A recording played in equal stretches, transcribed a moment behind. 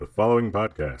The following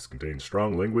podcast contains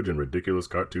strong language and ridiculous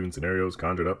cartoon scenarios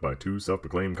conjured up by two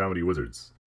self-proclaimed comedy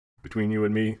wizards. Between you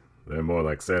and me, they're more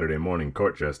like Saturday morning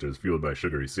court jesters fueled by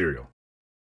sugary cereal.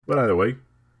 But either way,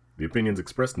 the opinions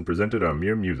expressed and presented are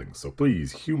mere musings, so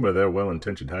please humor their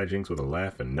well-intentioned hijinks with a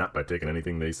laugh and not by taking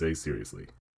anything they say seriously.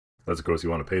 Unless, of course, you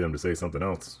want to pay them to say something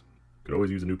else. Could always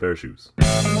use a new pair of shoes.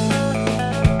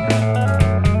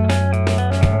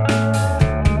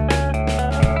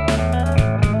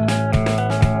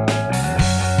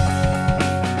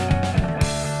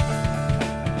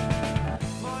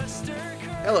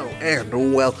 Hello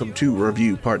and welcome to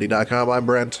ReviewParty.com. I'm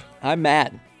Brent. I'm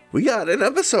Matt. We got an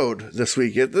episode this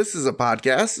week. This is a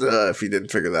podcast, if you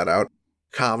didn't figure that out.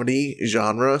 Comedy,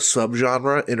 genre,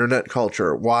 subgenre, internet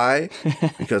culture. Why?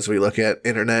 Because we look at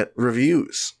internet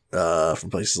reviews from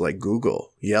places like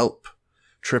Google, Yelp,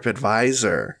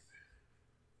 TripAdvisor,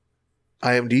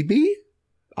 IMDb.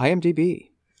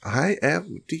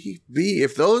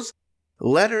 If those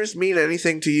letters mean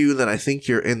anything to you, then I think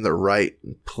you're in the right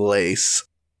place.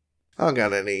 I don't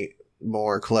got any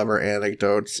more clever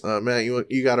anecdotes. Matt,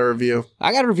 you got a review?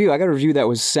 I got a review that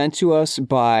was sent to us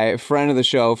by a friend of the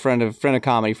show, friend of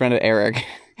comedy, friend of Eric,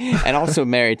 and also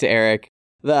married to Eric.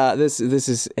 This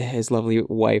is his lovely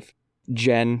wife,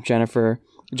 Jennifer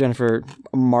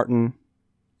Martin,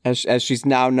 as she's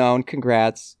now known.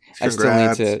 Congrats. I still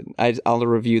need to. I'll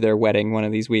review their wedding one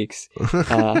of these weeks.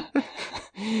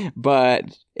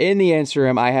 But in the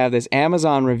interim, I have this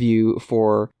Amazon review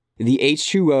for the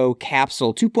H2O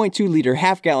capsule 2.2 liter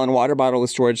half-gallon water bottle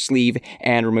with storage sleeve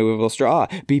and removable straw.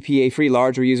 BPA-free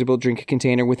large reusable drink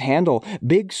container with handle.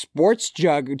 Big sports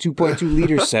jug 2.2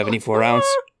 liters 74 ounce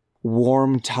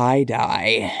warm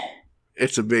tie-dye.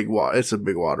 It's a big water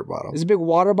bottle. It's a big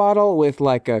water bottle with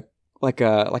like a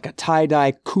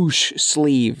tie-dye koosh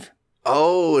sleeve.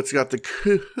 Oh, it's got the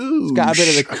koosh. It's got a bit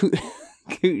of the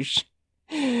koosh.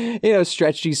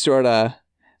 Stretchy sort of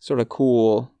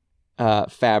cool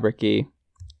fabric-y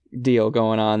deal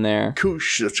going on there.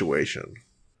 Koosh situation.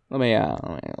 Let me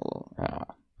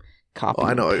copy. Oh,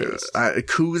 I know. A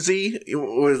koozie?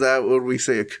 What would we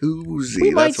say? A koozie? We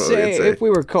might say, if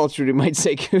we were cultured, we might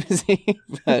say koozie.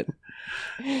 But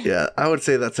yeah, I would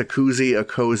say that's a koozie, a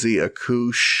cozy, a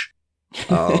koosh.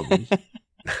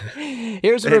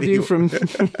 Here's a review from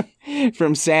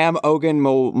Sam Ogun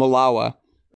Malawa.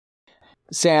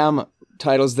 Sam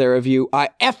titles their review, I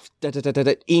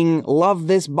love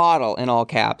this bottle, in all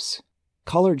caps.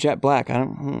 Color jet black. I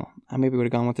maybe would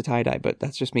have gone with the tie-dye, but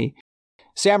that's just me.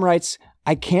 Sam writes,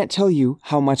 I can't tell you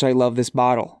how much I love this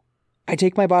bottle. I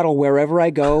take my bottle wherever I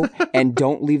go and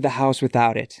don't leave the house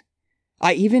without it.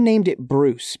 I even named it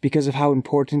Bruce because of how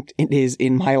important it is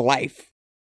in my life.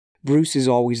 Bruce is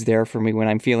always there for me when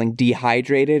I'm feeling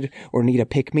dehydrated or need a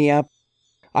pick-me-up.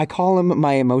 I call him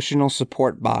my emotional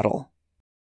support bottle.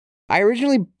 I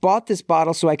originally bought this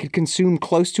bottle so I could consume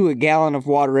close to a gallon of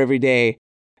water every day,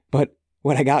 but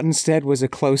what I got instead was a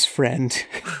close friend.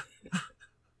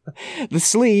 The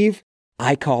sleeve,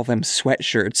 I call them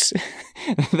sweatshirts,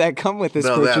 that come with this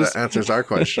purchase. That answers our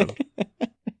question.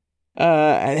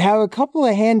 Have a couple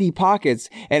of handy pockets,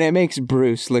 and it makes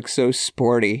Bruce look so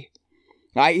sporty.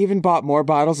 I even bought more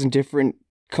bottles in different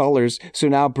colors, so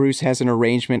now Bruce has an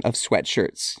arrangement of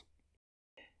sweatshirts.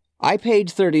 I paid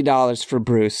 $30 for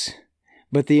Bruce,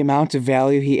 but the amount of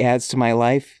value he adds to my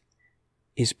life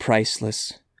is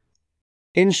priceless.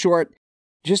 In short,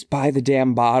 just buy the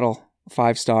damn bottle.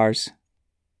 5 stars.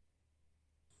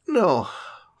 No,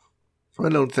 I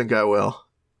don't think I will.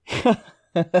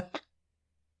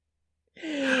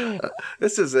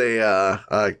 This is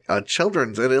a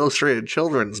children's, an illustrated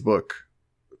children's book,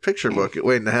 picture book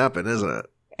waiting to happen, isn't it?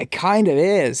 It kind of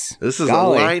is. This is a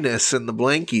Linus and the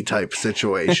Blanky type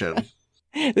situation.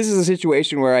 This is a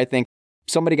situation where I think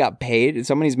somebody got paid.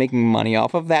 Somebody's making money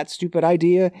off of that stupid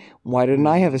idea. Why didn't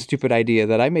I have a stupid idea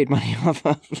that I made money off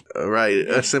of? Right.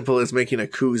 As simple as making a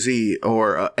koozie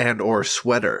or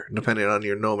sweater, depending on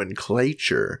your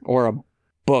nomenclature. Or a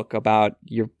book about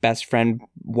your best friend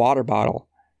water bottle.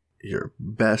 Your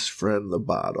best friend the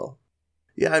bottle.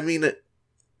 Yeah, I mean,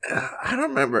 I don't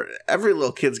remember. Every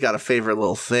little kid's got a favorite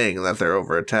little thing that they're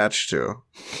over attached to.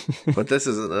 But this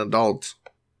is an adult.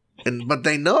 But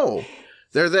they know.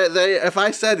 They if I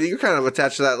said you're kind of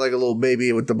attached to that like a little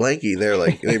baby with the blankie,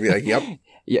 they'd be like, yep.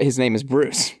 Yeah, his name is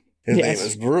Bruce. His name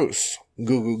is Bruce.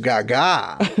 Goo goo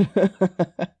gaga.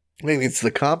 Maybe it's the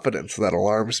confidence that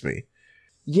alarms me.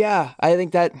 Yeah, I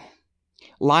think that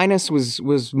Linus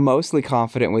was mostly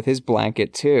confident with his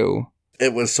blanket too.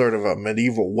 It was sort of a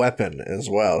medieval weapon as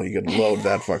well. You could load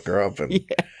that fucker up and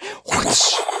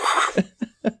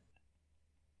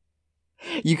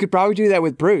You could probably do that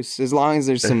with Bruce, as long as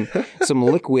there's some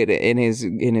liquid in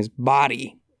his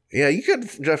body. Yeah, you could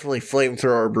definitely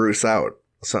flamethrower Bruce out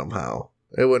somehow.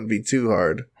 It wouldn't be too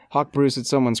hard. Hawk Bruce at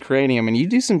someone's cranium, and you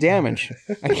do some damage.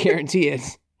 I guarantee it.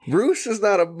 Bruce is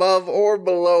not above or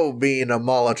below being a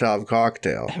Molotov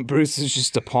cocktail. Bruce is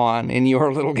just a pawn in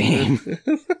your little game.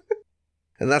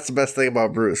 And that's the best thing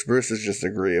about Bruce. Bruce is just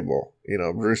agreeable. You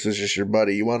know, Bruce is just your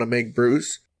buddy. You want to make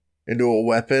Bruce into a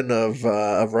weapon of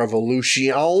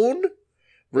revolution?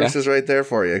 Bruce is right there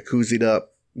for you, koozied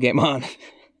up. Game on.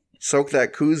 Soak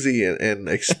that koozie in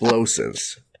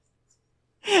explosives.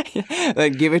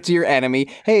 Like, give it to your enemy.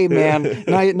 Hey, man,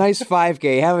 nice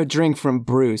 5K. Have a drink from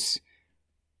Bruce.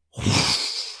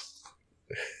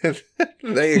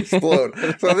 They explode.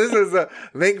 So this is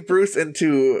make Bruce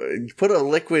into, put a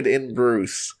liquid in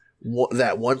Bruce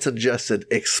that once ingested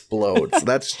explodes.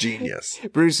 That's genius.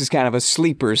 Bruce is kind of a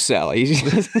sleeper cell.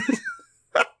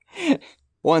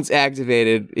 Once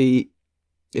activated,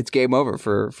 it's game over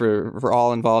for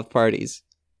all involved parties.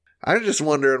 I'm just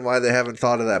wondering why they haven't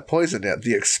thought of that poison yet.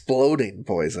 The exploding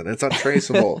poison. It's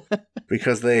untraceable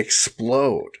because they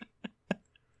explode.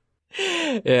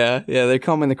 Yeah, they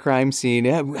come in the crime scene.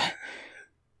 Yeah.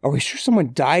 Are we sure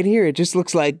someone died here? It just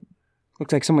looks like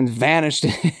someone's vanished.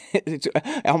 It's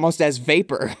almost as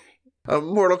vapor. A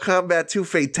Mortal Kombat 2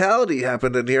 fatality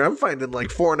happened in here. I'm finding like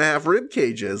 4.5 rib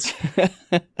cages.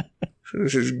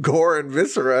 There's just gore and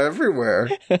viscera everywhere.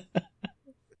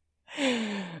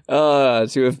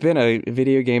 To have been a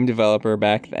video game developer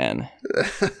back then.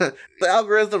 The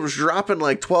algorithm's dropping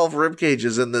like 12 rib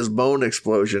cages in this bone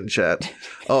explosion, chat.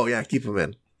 Oh yeah, keep them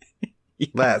in. Yeah.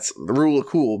 That's the rule of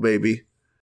cool, baby.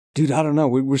 Dude, I don't know.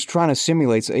 We're trying to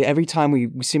simulate. So every time we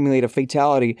simulate a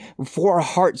fatality, 4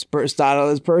 hearts burst out of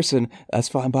this person. That's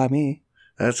fine by me.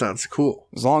 That sounds cool.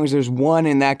 As long as there's one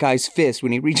in that guy's fist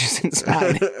when he reaches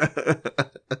inside.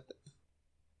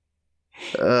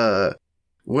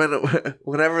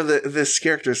 Whenever this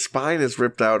character's spine is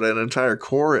ripped out, an entire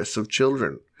chorus of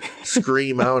children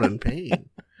scream out in pain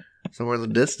somewhere in the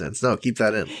distance. No, keep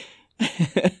that in.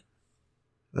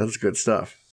 That's good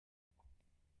stuff.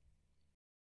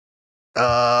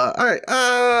 All right.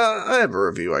 I have a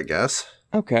review, I guess.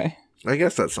 Okay. I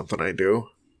guess that's something I do.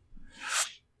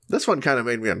 This one kind of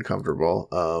made me uncomfortable,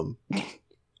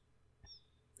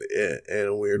 in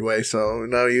a weird way. So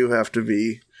now you have to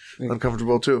be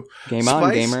uncomfortable too. Game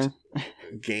on, gamer.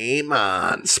 Game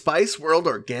on. Spice World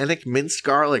Organic Minced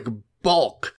Garlic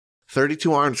Bulk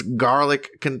 32-ounce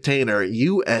garlic container.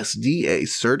 USDA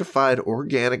certified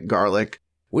organic garlic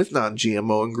with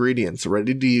non-GMO ingredients.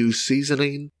 Ready to use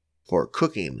seasoning for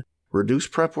cooking. Reduce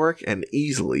prep work and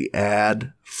easily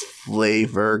add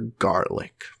flavor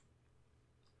garlic.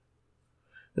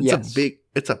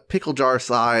 It's a pickle jar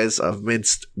size of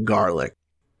minced garlic.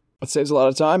 It saves a lot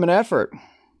of time and effort.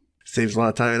 Saves a lot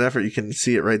of time and effort. You can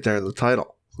see it right there in the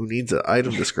title. Who needs an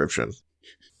item description?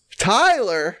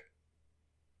 Tyler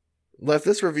left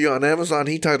this review on Amazon.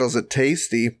 He titles it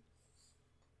Tasty.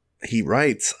 He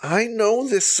writes, I know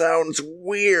this sounds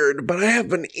weird, but I have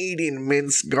been eating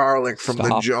minced garlic from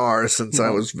the jar since I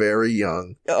was very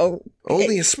young. Oh.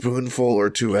 Only a spoonful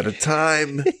or 2 at a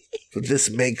time. But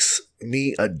this makes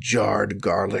me a jarred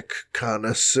garlic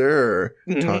connoisseur.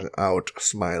 Tongue out,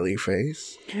 smiley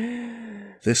face.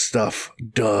 This stuff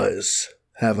does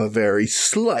have a very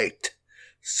slight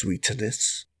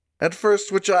sweetness at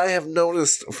first, which I have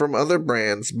noticed from other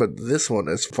brands, but this one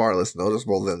is far less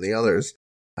noticeable than the others.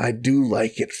 I do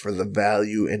like it for the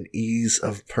value and ease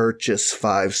of purchase.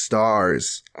 5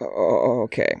 stars. Oh,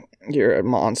 okay. You're a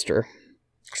monster.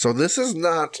 So this is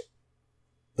not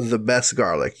the best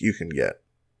garlic you can get.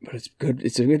 But it's good.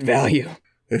 It's a good value.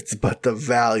 But the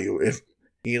value, if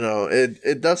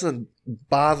it doesn't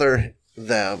bother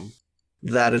them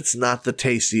that it's not the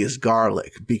tastiest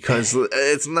garlic, because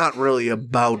it's not really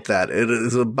about that. It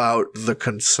is about the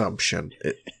consumption.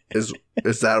 Is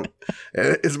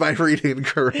my reading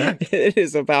correct? It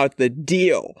is about the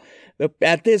deal.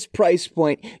 At this price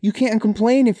point, you can't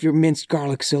complain if your minced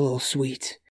garlic's a little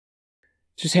sweet.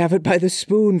 Just have it by the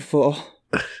spoonful.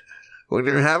 When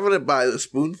you're having it by the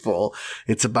spoonful,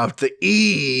 it's about the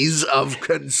ease of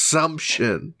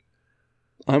consumption.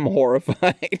 I'm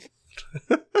horrified.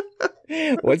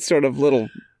 What sort of little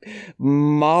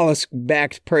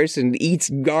mollusk-backed person eats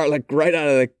garlic right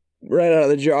out of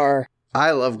the jar?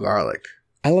 I love garlic.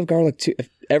 I love garlic too. If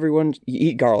everyone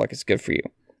eat garlic, it's good for you.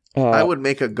 I would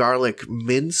make a garlic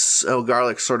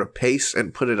garlic sort of paste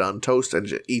and put it on toast and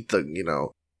just eat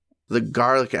the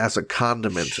garlic as a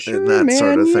condiment and that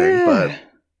sort of thing. Yeah. But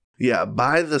yeah,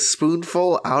 by the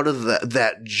spoonful out of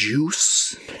that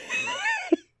juice.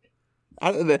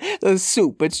 out of the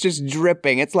soup. It's just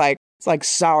dripping. It's like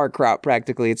sauerkraut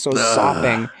practically. It's so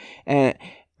sopping. And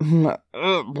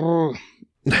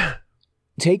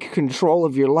take control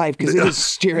of your life because it is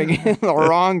steering in the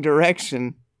wrong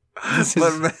direction. This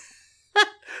is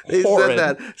they horrid.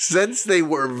 said that since they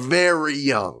were very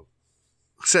young.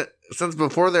 Since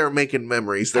before they were making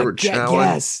memories, they were chowing.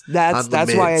 Yes, that's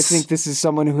why I think this is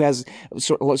someone who has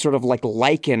sort of like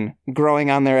lichen growing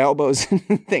on their elbows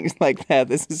and things like that.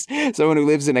 This is someone who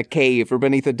lives in a cave or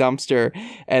beneath a dumpster,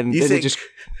 and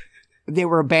they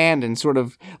were abandoned, sort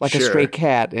of like a stray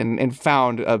cat, and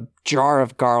found a jar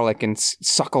of garlic and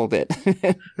suckled it.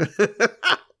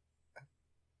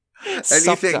 And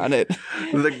sucked on it.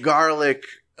 The garlic,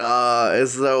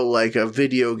 as though like a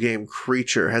video game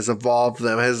creature, has evolved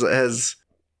them. Has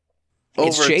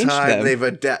over time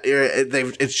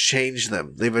them. It's changed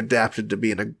them. They've adapted to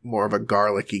being more of a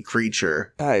garlicky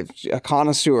creature. A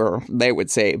connoisseur, they would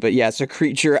say, but yes, a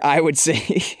creature, I would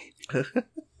say.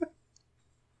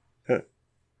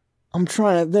 I'm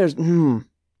trying to. There's.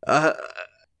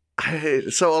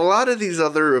 So a lot of these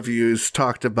other reviews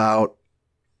talked about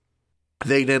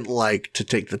they didn't like to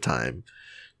take the time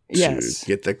to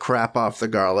get the crap off the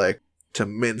garlic, to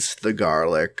mince the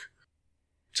garlic,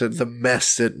 to the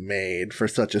mess it made for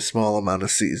such a small amount of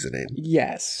seasoning.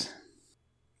 Yes.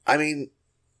 I mean,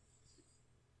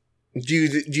 do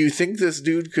you think this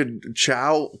dude could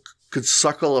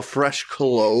suckle a fresh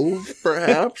clove,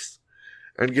 perhaps,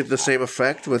 and get the same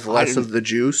effect with less of the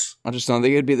juice? I just don't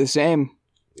think it'd be the same.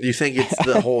 You think it's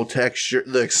the whole texture,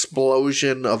 the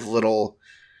explosion of little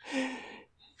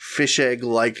fish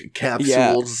egg-like capsules?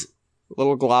 Yeah.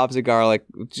 Little globs of garlic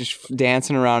just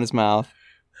dancing around his mouth.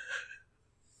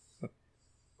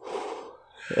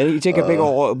 And you take a big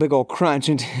old crunch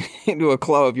into a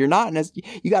clove. You got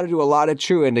to do a lot of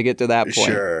chewing to get to that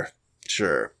point.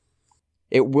 Sure.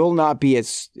 It will not be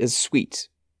as sweet.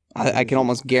 I can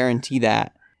almost guarantee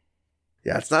that.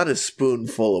 Yeah, it's not as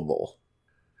spoonfulable.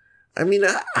 I mean,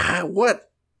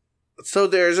 what? So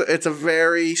it's a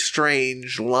very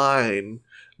strange line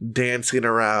dancing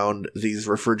around these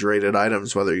refrigerated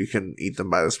items, whether you can eat them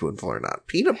by the spoonful or not.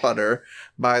 Peanut butter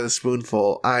by the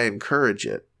spoonful, I encourage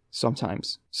it.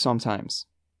 Sometimes,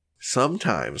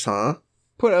 huh?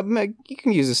 You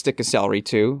can use a stick of celery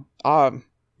too.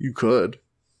 You could.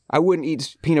 I wouldn't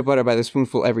eat peanut butter by the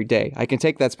spoonful every day. I can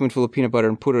take that spoonful of peanut butter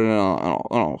and put it in a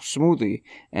smoothie,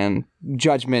 and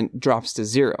judgment drops to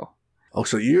 0. Oh,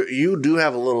 so you do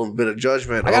have a little bit of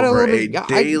judgment over a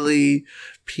daily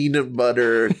peanut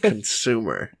butter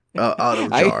consumer out of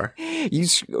jar. You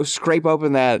scrape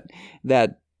open that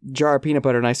jar of peanut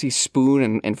butter and I see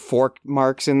spoon and fork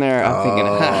marks in there.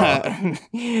 I'm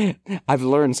thinking, I've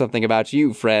learned something about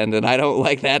you, friend, and I don't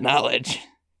like that knowledge.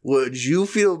 Would you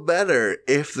feel better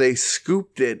if they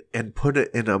scooped it and put it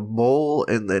in a bowl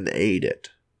and then ate it?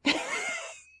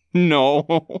 No.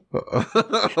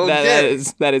 Okay.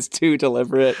 That is too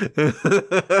deliberate.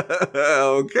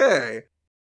 Okay.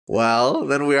 Well,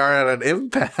 then we are at an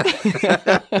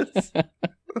impasse.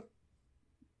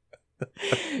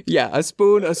 Yeah, a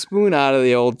spoon out of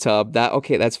the old tub.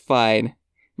 That's fine.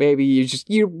 Maybe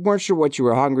you weren't sure what you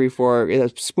were hungry for. A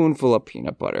spoonful of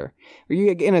peanut butter. Or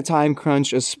you in a time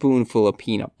crunch, a spoonful of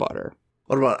peanut butter.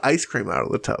 What about ice cream out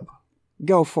of the tub?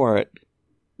 Go for it.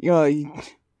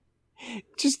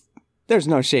 Just there's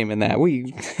no shame in that.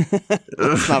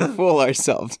 Let's not fool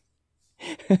ourselves.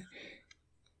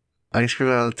 Ice cream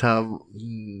out of the tub.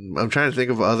 I'm trying to think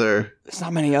of other. There's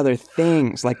not many other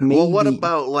things. Like maybe. Well, what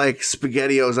about like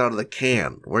SpaghettiOs out of the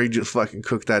can, where you just fucking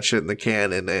cook that shit in the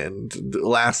can and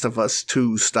Last of Us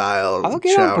 2 style? I'll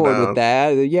get on board with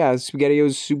that. Yeah,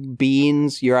 SpaghettiOs, soup,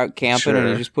 beans. You're out camping and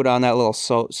you just put on that little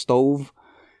stove.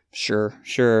 Sure.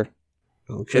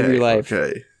 Okay. Live your life.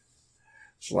 Okay.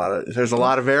 There's a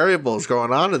lot of variables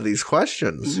going on in these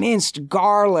questions. Minced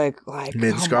garlic, right?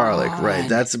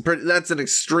 That's an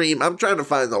extreme. I'm trying to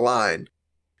find the line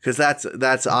because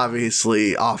that's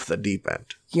obviously off the deep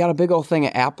end. You got a big old thing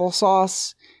of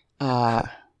applesauce. I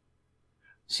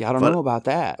don't know about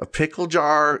that. A pickle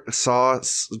jar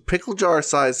size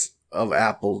of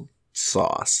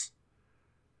applesauce.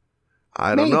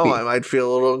 I don't know. I might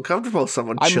feel a little uncomfortable.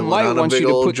 Someone chilling on a big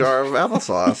old jar of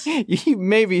applesauce.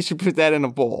 Maybe you should put that in a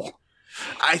bowl.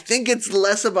 I think it's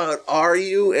less about are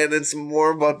you and it's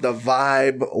more about the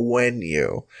vibe when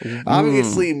you.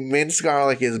 Obviously, minced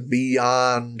garlic is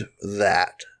beyond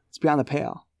that. It's beyond the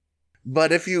pale.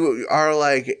 But if you are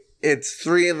like, it's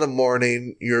 3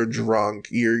 a.m, you're drunk,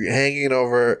 you're hanging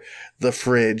over the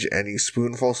fridge, and you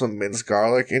spoonful some minced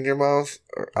garlic in your mouth,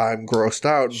 I'm grossed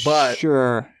out. But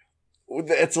sure.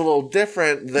 it's a little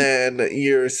different than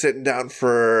you're sitting down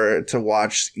to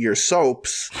watch your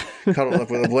soaps, cuddled up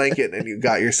with a blanket, and you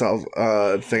got yourself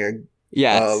a thing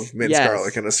of minced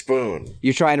garlic and a spoon.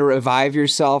 You're trying to revive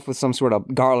yourself with some sort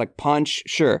of garlic punch.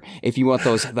 Sure. If you want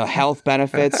the health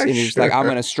benefits and you're just like, I'm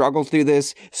going to struggle through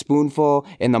this spoonful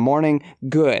in the morning,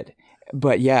 good.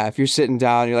 But yeah, if you're sitting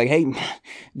down, you're like, hey,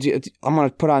 I'm going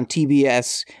to put on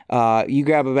TBS. You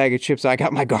grab a bag of chips. I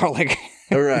got my garlic.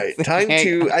 All right.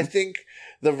 I think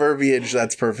the verbiage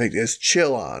that's perfect is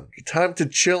chill on. Time to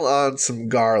chill on some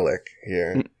garlic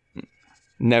here.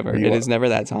 Never. It is never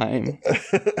that time.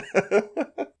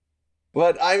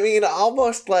 But I mean,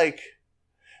 almost like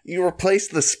you replace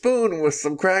the spoon with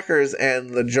some crackers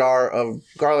and the jar of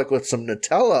garlic with some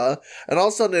Nutella, and all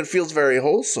of a sudden it feels very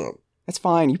wholesome. That's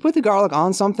fine. You put the garlic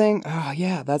on something, oh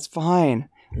yeah, that's fine.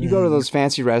 You go to those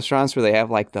fancy restaurants where they have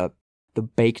like the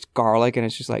baked garlic and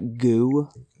it's just like goo.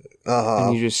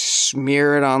 And you just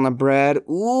smear it on the bread.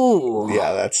 Ooh.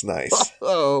 Yeah, that's nice.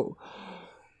 Oh.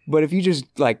 But if you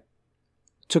just like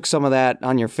took some of that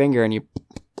on your finger and you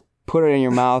put it in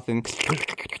your mouth and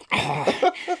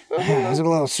it's a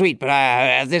little sweet, but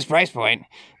at this price point,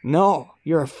 no,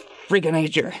 you're a freak of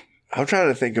nature. I'm trying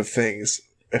to think of things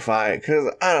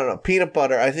because I don't know, peanut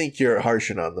butter, I think you're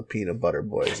harshing on the peanut butter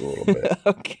boys a little bit.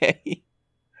 Okay.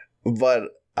 But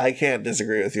I can't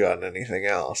disagree with you on anything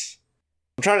else.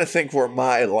 I'm trying to think where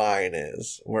my line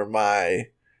is,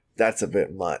 that's a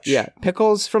bit much. Yeah,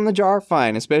 pickles from the jar,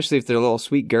 fine, especially if they're little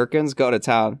sweet gherkins, go to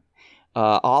town.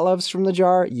 Olives from the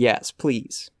jar, yes,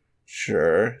 please.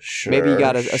 Sure. Maybe you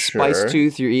got a spice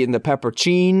tooth, you're eating the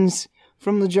pepperoncinis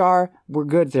from the jar, we're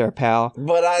good there, pal.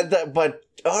 But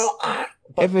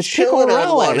if it's pickle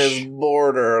relish, is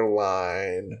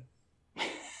borderline.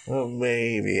 Well,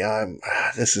 maybe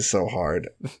this is so hard.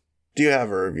 Do you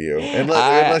have a review?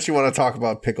 Unless you want to talk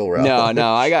about pickle relish.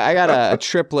 No. I got a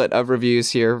triplet of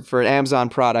reviews here for an Amazon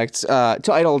product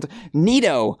titled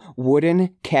Neato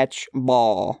Wooden Catch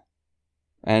Ball.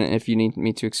 And if you need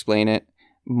me to explain it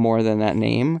more than that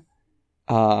name,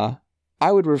 I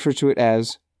would refer to it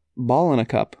as Ball in a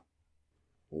Cup.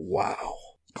 Wow.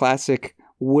 Classic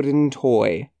wooden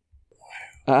toy.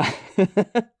 I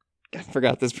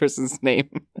forgot this person's name.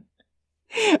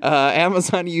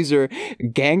 Amazon user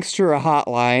Gangster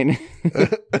Hotline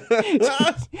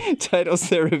titles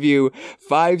their review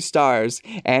 5 stars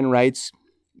and writes,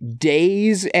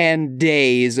 days and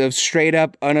days of straight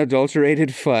up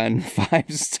unadulterated fun. 5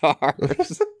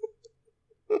 stars.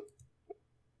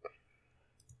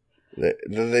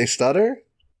 Do they stutter?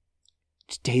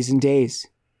 Just days and days.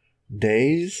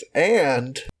 Days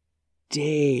and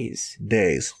days.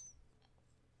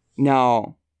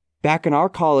 Now, back in our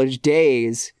college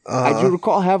days, I do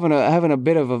recall having a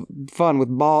bit of a fun with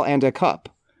ball and a cup.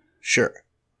 Sure.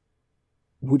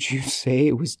 Would you say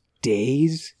it was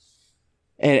days?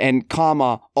 And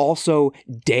comma, also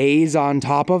days on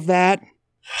top of that?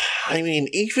 I mean,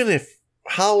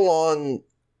 how long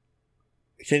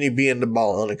can you be in the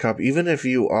ball and a cup, even if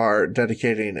you are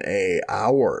dedicating an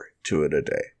hour to it a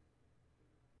day?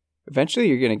 Eventually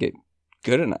you're going to get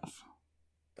good enough.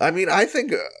 I mean, I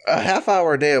think a half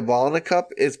hour a day of ball in a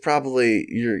cup is probably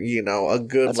a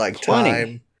good That's plenty.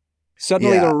 Time.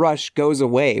 Suddenly the rush goes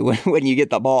away when you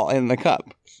get the ball in the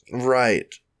cup.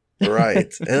 Right.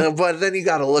 But then you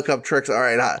got to look up tricks. All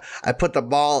right, I put the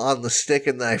ball on the stick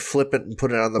and then I flip it and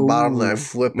put it on the bottom. Then I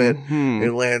flip it. Mm-hmm.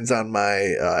 It lands on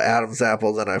my Adam's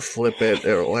apple. Then I flip it.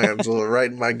 It lands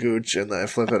right in my gooch, and then I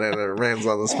flip it and it lands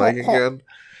on the spike again.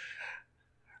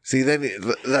 See, then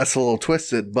that's a little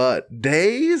twisted, but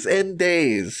days and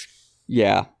days.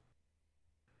 Yeah.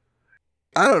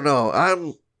 I don't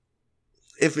know.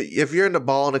 If you're into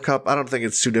ball in a cup, I don't think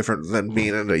it's too different than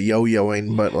being into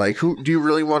yo-yoing, but like, do you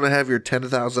really want to have your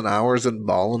 10,000 hours in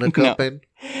ball in a cup in?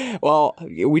 Well,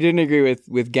 we didn't agree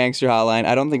with Gangster Hotline.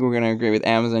 I don't think we're going to agree with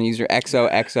Amazon user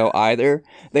XOXO either.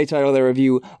 They title their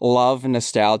review, Love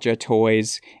Nostalgia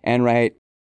Toys, and write,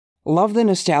 love the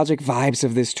nostalgic vibes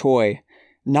of this toy.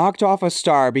 Knocked off a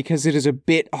star because it is a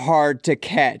bit hard to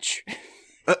catch.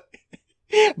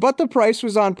 But the price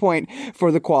was on point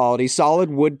for the quality.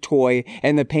 Solid wood toy,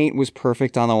 and the paint was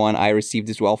perfect on the one I received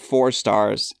as well. 4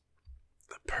 stars.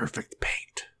 The perfect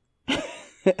paint.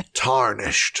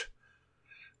 Tarnished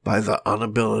by the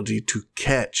inability to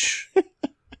catch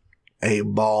a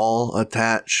ball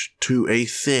attached to a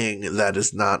thing that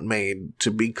is not made to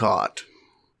be caught.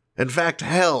 In fact,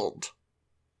 held.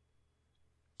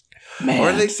 Man. Or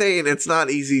are they saying it's not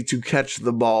easy to catch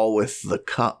the ball with the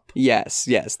cup? Yes.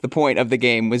 The point of the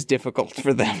game was difficult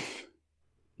for them.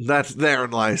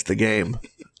 Therein lies the game.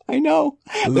 I know.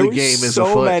 The game is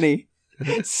so many.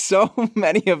 So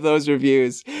many of those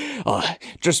reviews. Oh,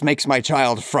 just makes my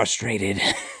child frustrated.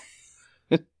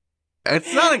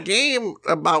 It's not a game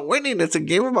about winning. It's a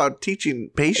game about teaching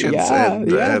patience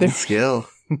and skill.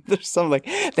 There's some like,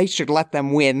 they should let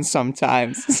them win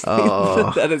sometimes.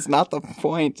 Oh. That is not the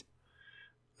point.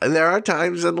 There are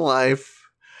times in life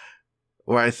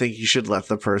where I think you should let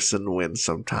the person win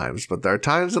sometimes, but there are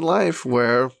times in life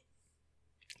where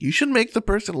you should make the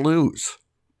person lose.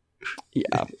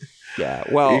 Yeah. Yeah.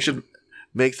 Well, you should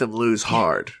make them lose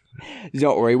hard.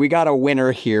 Don't worry. We got a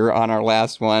winner here on our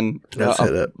last one. Let's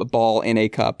hit it. A ball in a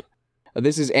cup.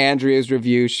 This is Andrea's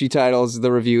review. She titles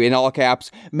the review in all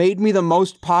caps, "Made me the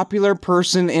most popular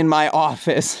person in my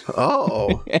office."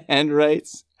 Oh. And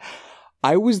writes,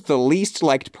 "I was the least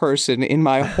liked person in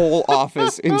my whole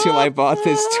office until I bought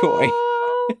this toy.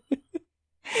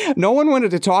 No one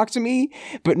wanted to talk to me,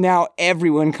 but now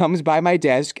everyone comes by my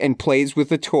desk and plays with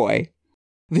the toy.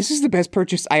 This is the best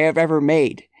purchase I have ever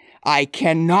made. I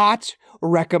cannot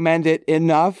recommend it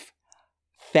enough.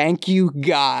 Thank you,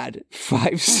 God."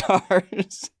 5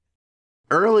 stars.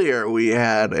 Earlier, we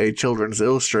had a Children's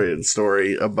Illustrated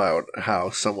story about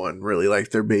how someone really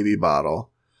liked their baby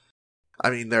bottle. I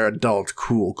mean, their adult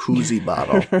cool koozie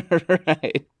bottle.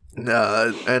 Right.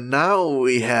 And now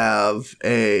we have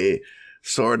a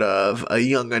sort of a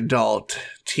young adult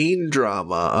teen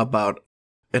drama about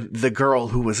the girl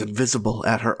who was invisible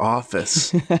at her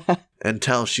office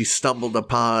until she stumbled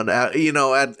upon,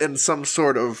 in some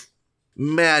sort of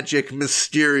magic,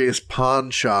 mysterious pawn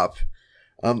shop.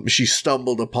 She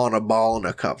stumbled upon a ball in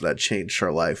a cup that changed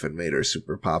her life and made her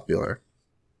super popular.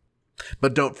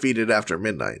 But don't feed it after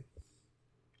midnight.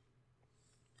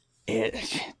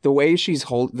 The way she's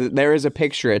there is a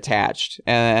picture attached,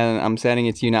 and I'm sending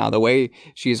it to you now. The way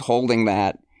she's holding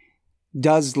that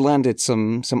does lend it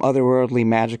some otherworldly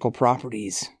magical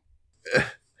properties.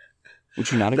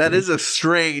 Would you not agree? That is a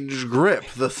strange grip.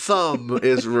 The thumb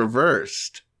is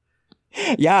reversed.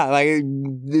 Yeah, like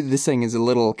this thing is a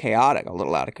little chaotic, a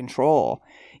little out of control,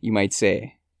 you might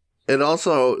say. And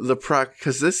also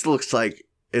because this looks like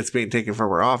it's being taken from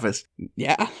her office.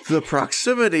 Yeah. The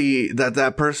proximity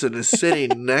that person is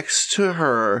sitting next to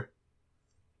her,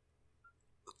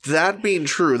 that being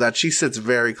true, that she sits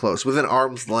very close, within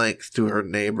arm's length to her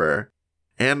neighbor,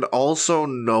 and also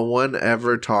no one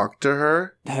ever talked to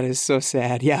her. That is so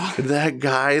sad, yeah. That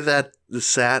guy that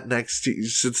sits next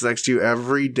to you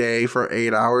every day for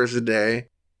 8 hours a day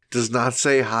does not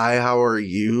say, "Hi, how are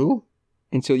you?"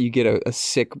 Until you get a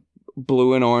sick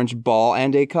blue and orange ball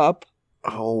and a cup.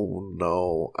 Oh,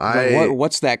 no.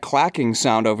 What's that clacking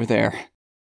sound over there?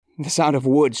 The sound of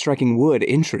wood striking wood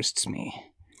interests me.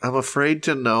 I'm afraid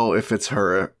to know if it's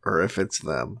her or if it's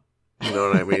them. You know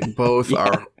what I mean? Both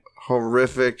are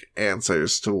horrific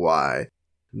answers to why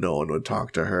no one would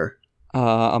talk to her.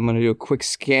 I'm going to do a quick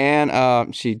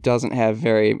scan. She doesn't have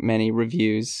very many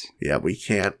reviews. Yeah, we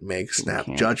can't make snap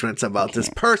judgments about this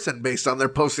person based on their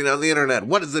posting on the internet.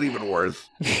 What is it even worth?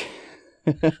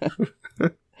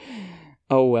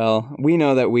 Oh, well, we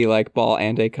know that we like ball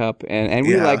and a cup, and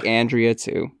we like Andrea,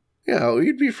 too. Yeah,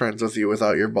 we'd be friends with you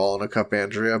without your ball and a cup,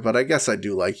 Andrea, but I guess I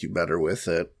do like you better with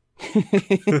it.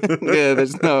 Yeah,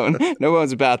 there's no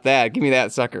one's about that. Give me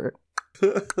that sucker.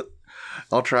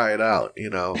 I'll try it out,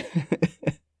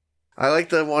 I like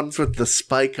the ones with the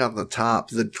spike on the top,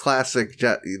 the classic,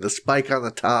 the spike on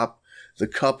the top, the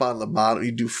cup on the bottom.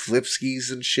 You do flip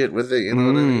skis and shit with it, you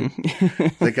know what I mean?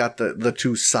 They got the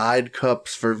 2 side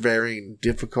cups for varying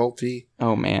difficulty.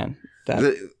 Oh, man.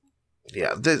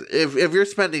 If you're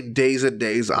spending days and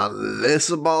days on this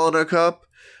ball in a cup,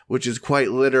 which is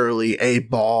quite literally a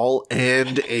ball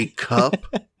and a cup,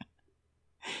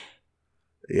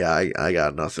 yeah, I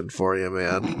got nothing for you,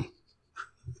 man.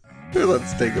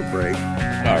 Let's take a break.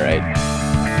 All right.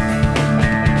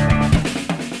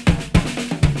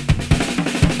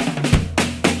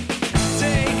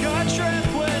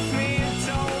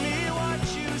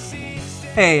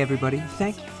 Hey everybody,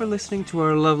 thank you for listening to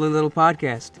our lovely little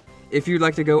podcast. If you'd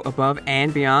like to go above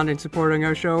and beyond in supporting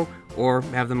our show, or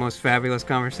have the most fabulous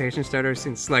conversation starter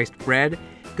since sliced bread,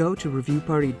 go to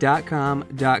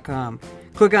reviewparty.com.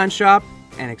 Click on shop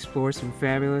and explore some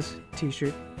fabulous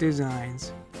t-shirt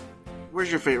designs.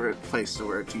 Where's your favorite place to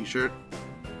wear a t-shirt?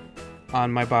 On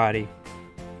my body.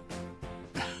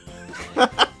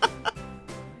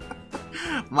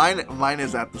 Mine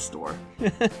is at the store.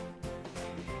 That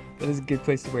is a good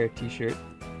place to wear a t-shirt.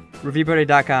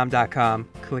 Reviewparty.com.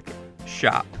 Click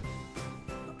shop.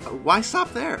 Why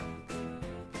stop there?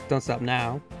 Don't stop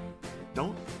now.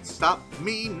 Don't stop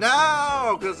me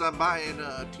now, because I'm buying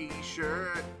a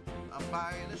t-shirt. I'm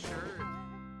buying a shirt.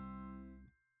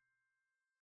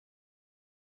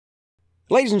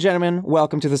 Ladies and gentlemen,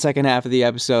 welcome to the second half of the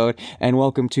episode, and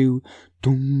welcome to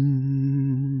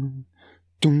Doom,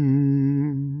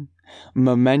 Doom,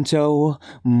 Memento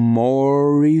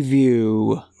Mori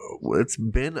Review. It's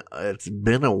been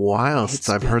a while since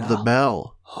I've heard the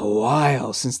bell. A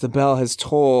while since the bell has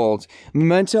tolled.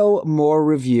 Memento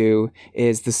Mori Review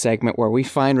is the segment where we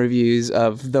find reviews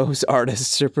of those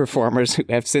artists or performers who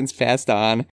have since passed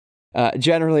on.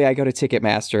 Generally, I go to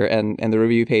Ticketmaster, and the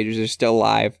review pages are still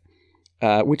live.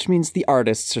 Which means the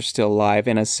artists are still alive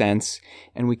in a sense,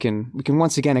 and we can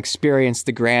once again experience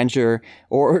the grandeur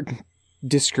or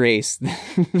disgrace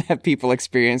that people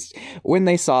experienced when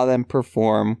they saw them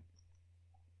perform.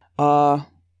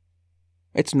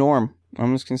 It's Norm.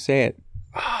 I'm just gonna say it.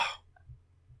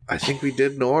 I think we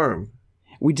did Norm.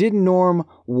 We did Norm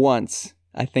once.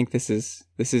 I think this is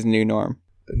new Norm.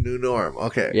 New Norm.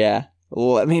 Okay. Yeah.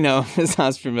 Let me know if it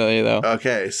sounds familiar though.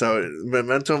 Okay, so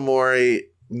Memento Mori.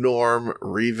 Norm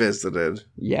revisited.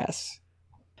 Yes.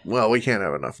 Well, we can't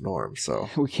have enough Norm, so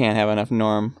we can't have enough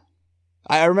Norm.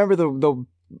 I remember the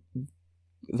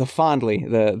fondly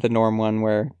the Norm one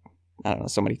where I don't know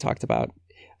somebody talked about.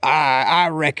 I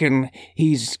reckon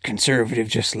he's conservative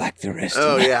just like the rest.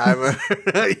 Oh of them. yeah, I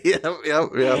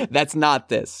remember. Yep. That's not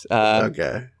this.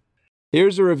 Okay.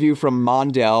 Here's a review from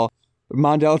Mondell.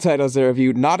 Mondell titles their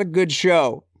review "Not a Good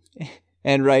Show."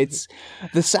 And writes,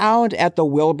 "The sound at the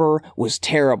Wilbur was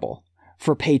terrible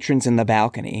for patrons in the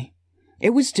balcony. It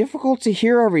was difficult to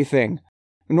hear everything.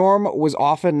 Norm was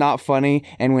often not funny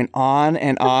and went on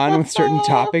and on with certain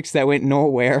topics that went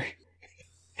nowhere.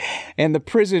 And the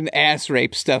prison ass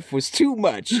rape stuff was too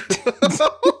much."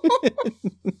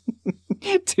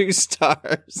 2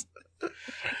 stars.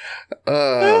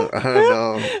 I don't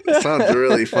know. It sounds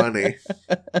really funny.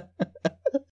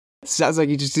 Sounds like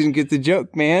you just didn't get the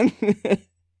joke, man.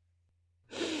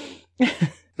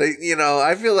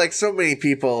 I feel like so many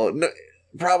people,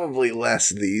 probably less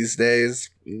these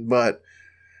days, but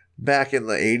back in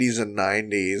the 80s and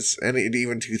 90s, and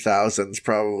even 2000s,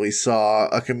 probably saw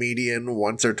a comedian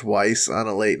once or twice on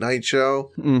a late night show.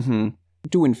 Mm-hmm.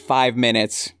 Doing 5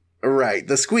 minutes. Right.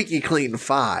 The squeaky clean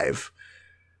 5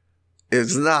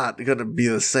 is not going to be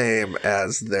the same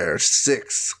as their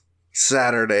 6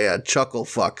 Saturday at Chuckle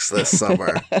Fucks this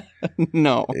summer.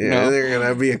 No. They're going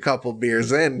to be a couple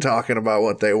beers in talking about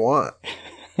what they want.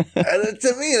 And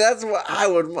to me, that's what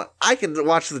I can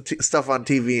watch the stuff on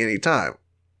TV anytime.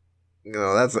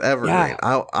 That's evergreen.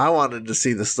 Yeah. I wanted to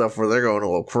see the stuff where they're going a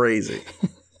little crazy.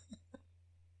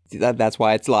 That's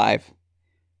why it's live,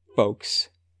 folks.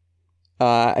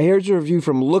 Here's a review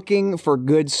from Looking for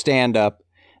Good Stand-Up.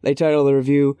 They title the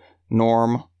review,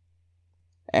 Norm.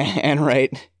 And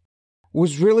write,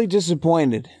 "Was really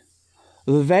disappointed.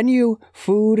 The venue,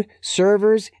 food,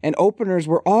 servers, and openers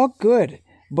were all good,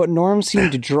 but Norm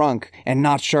seemed drunk and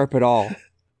not sharp at all.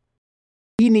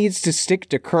 He needs to stick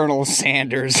to Colonel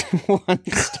Sanders." 1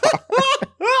 star.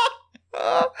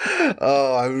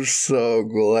 Oh, I'm so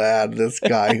glad this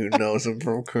guy who knows him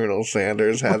from Colonel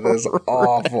Sanders had this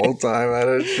awful time at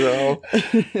his show.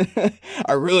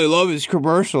 "I really love his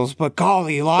commercials, but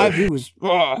golly, live he was...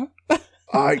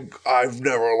 I've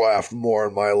never laughed more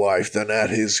in my life than at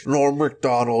his Norm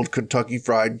Macdonald Kentucky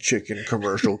Fried Chicken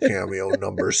commercial cameo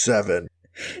number 7.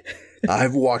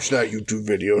 I've watched that YouTube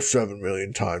video 7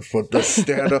 million times, but the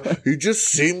stand-up, he just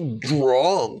seemed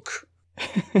drunk."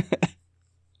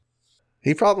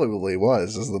 He probably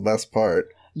was, is the best part.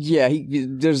 Yeah,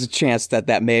 there's a chance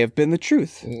that may have been the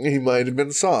truth. He might have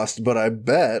been sauced, but I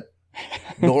bet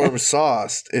Norm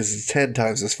sauced is 10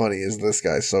 times as funny as this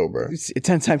guy sober. It's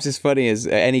 10 times as funny as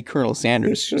any Colonel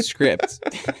Sanders script.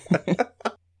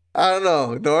 I don't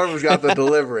know. Norm's got the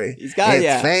delivery. He's got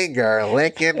his finger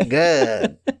licking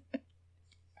good.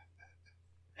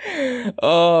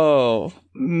 Oh,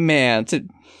 man.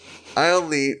 I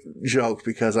only joke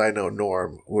because I know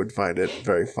Norm would find it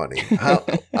very funny.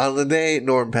 On the day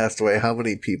Norm passed away, how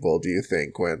many people do you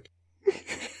think went?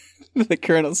 The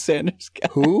Colonel Sanders guy.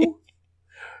 Who?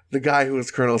 The guy who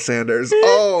was Colonel Sanders.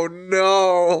 Oh,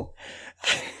 no.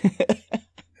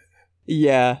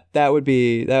 Yeah, that would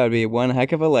be one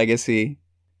heck of a legacy.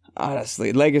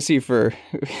 Honestly, legacy for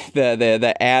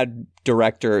the ad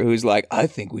director who's like, "I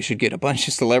think we should get a bunch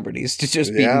of celebrities to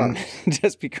just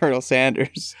be Colonel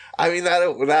Sanders." I mean,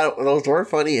 those were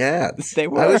funny ads. They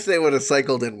were. I wish they would have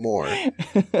cycled in more.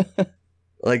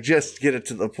 Like, just get it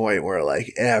to the point where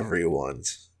like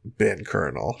everyone's been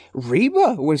Colonel.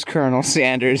 Reba was Colonel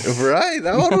Sanders. Right,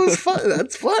 that one was fun.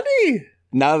 That's funny.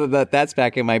 Now that's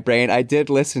back in my brain, I did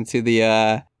listen to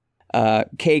the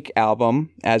Cake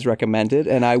album as recommended,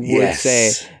 and I would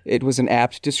say it was an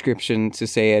apt description to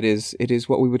say it is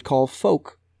what we would call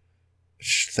folk.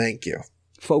 Thank you.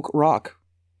 Folk rock.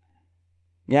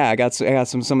 Yeah, I got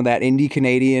some of that indie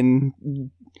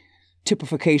Canadian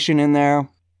typification in there.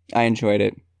 I enjoyed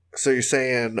it. So you're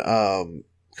saying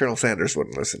Colonel Sanders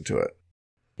wouldn't listen to it?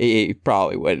 He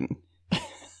probably wouldn't.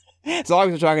 As long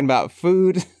as we're talking about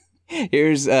food,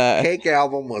 here's Cake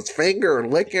album was finger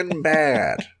licking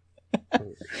bad.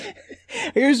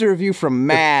 Here's a review from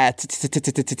Matt.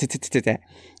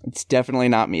 It's definitely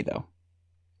not me though.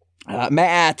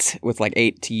 Matt with like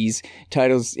 8 T's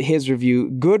titles his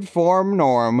review "Good Form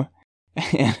Norm."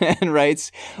 And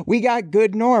writes, "We got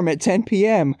good Norm at 10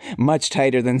 p.m. Much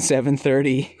tighter than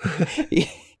 7:30.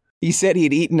 He said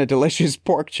he'd eaten a delicious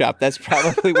pork chop. That's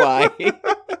probably why."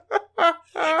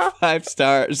 5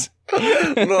 stars.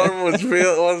 Norm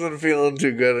wasn't feeling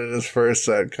too good in his first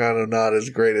set. Kind of not his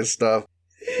greatest stuff.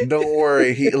 Don't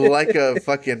worry, he like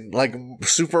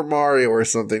Super Mario or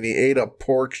something. He ate a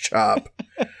pork chop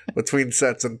between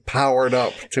sets and powered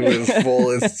up to his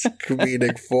fullest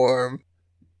comedic form.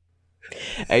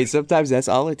 Hey, sometimes that's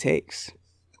all it takes.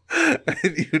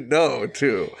 And you know,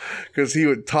 too, because he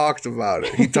would talk about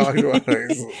it. He talked about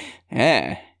it.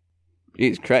 Yeah.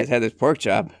 Jesus Christ, had this pork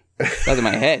chop. That was in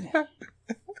my head.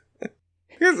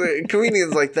 Here's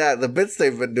comedians like that, the bits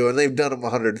they've been doing, they've done them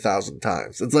 100,000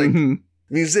 times. It's like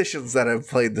musicians that have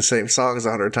played the same songs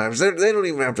 100 times. They don't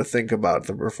even have to think about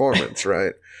the performance,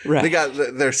 right? Right. They got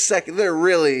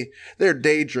they're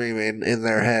daydreaming in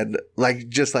their head,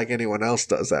 just like anyone else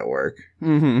does that work.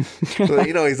 Mm-hmm. So,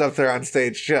 he's up there on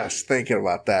stage just thinking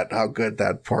about that, how good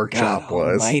that pork chop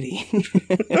was. Almighty.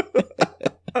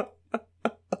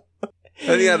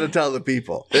 And he had to tell the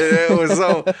people. It was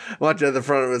so much at the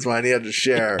front of his mind, he had to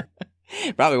share.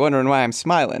 Probably wondering why I'm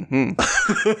smiling.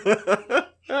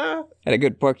 Had a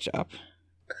good pork chop.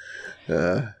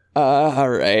 All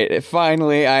right.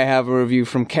 Finally, I have a review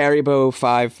from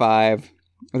Caribou55.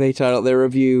 They titled their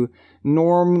review,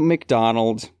 Norm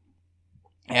MacDonald.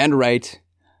 And write,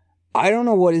 "I don't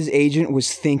know what his agent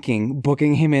was thinking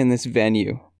booking him in this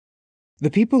venue. The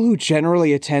people who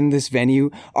generally attend this venue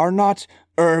are not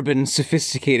urban,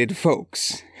 sophisticated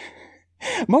folks.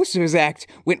 Most of his act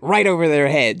went right over their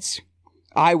heads.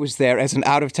 I was there as an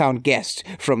out-of-town guest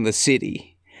from the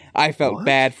city. I felt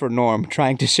bad for Norm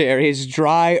trying to share his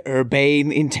dry,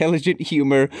 urbane, intelligent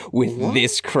humor with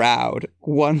this crowd.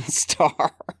 1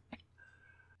 star.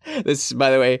 This, by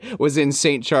the way, was in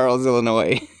St. Charles,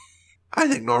 Illinois. I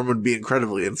think Norm would be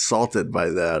incredibly insulted by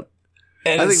that.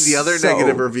 I think the other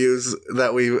negative reviews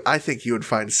I think he would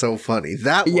find so funny.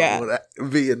 That one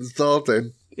would be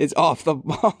insulting. It's off the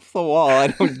wall. I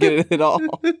don't get it at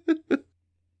all.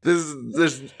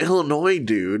 This Illinois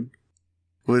dude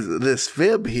with this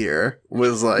fib here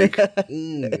was like,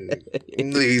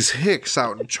 these hicks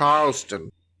out in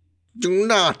Charleston do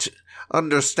not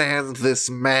understand this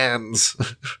man's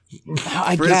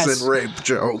prison rape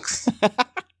jokes.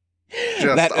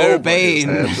 Just that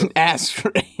urbane ass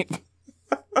rape.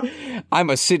 I'm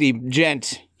a city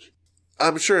gent.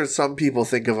 I'm sure some people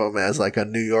think of him as like a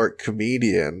New York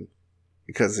comedian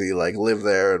because he lived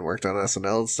there and worked on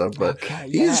SNL and stuff, but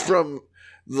he's from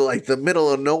the middle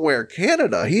of nowhere,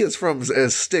 Canada. He is from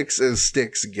as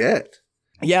sticks get.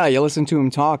 Yeah, you listen to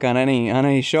him talk on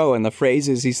any show, and the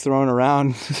phrases he's throwing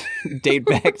around date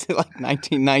back to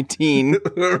 1919.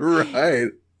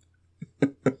 Right.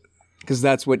 Because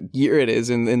that's what year it is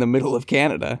in the middle of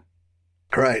Canada.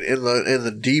 Right, in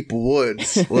the deep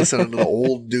woods, listening to the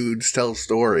old dudes tell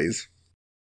stories.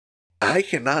 I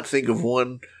cannot think of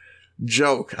one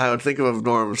joke I would think of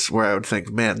Norm's where I would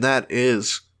think, man, that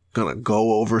is gonna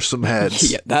go over some heads.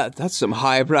 Yeah, that's some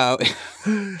highbrow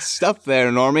stuff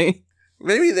there, Normie.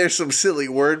 Maybe there's some silly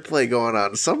wordplay going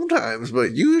on sometimes,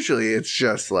 but usually it's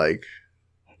just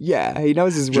yeah, he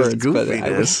knows his words,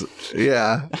 goofiness.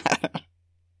 Yeah.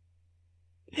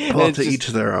 Well, to each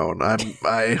their own.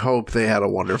 I hope they had a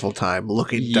wonderful time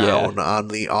looking down on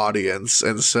the audience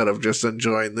instead of just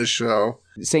enjoying the show.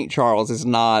 St. Charles is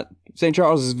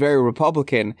very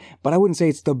Republican, but I wouldn't say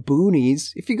it's the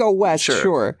boonies. If you go west,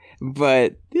 sure.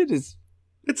 But it's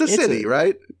a city,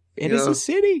 right? It is a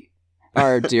city.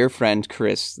 Our dear friend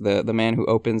Chris, the man who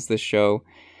opens this show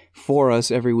for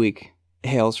us every week,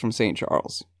 hails from St.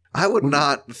 Charles. I would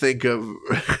not think of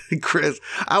Chris.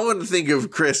 I wouldn't think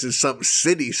of Chris as some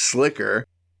city slicker,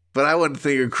 but I wouldn't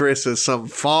think of Chris as some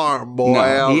farm boy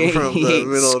out from the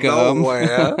middle of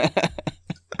nowhere.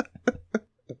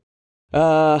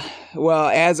 Well,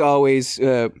 as always,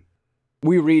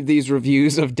 we read these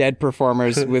reviews of dead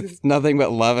performers with nothing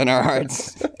but love in our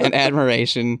hearts and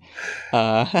admiration.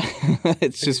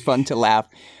 It's just fun to laugh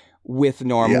with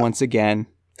Norm once again.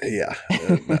 Yeah.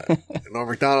 Norm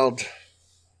MacDonald,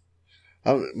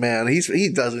 Oh, man, he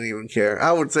doesn't even care.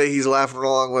 I would say he's laughing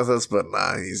along with us, but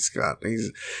nah, he's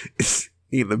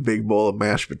eating a big bowl of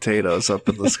mashed potatoes up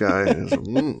in the sky.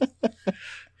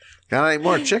 Got any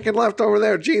more chicken left over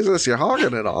there? Jesus, you're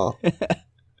hogging it all.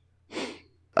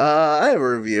 I have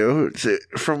a review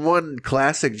from one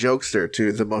classic jokester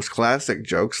to the most classic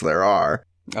jokes there are.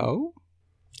 Oh?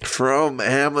 From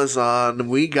Amazon,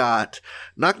 we got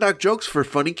Knock Knock Jokes for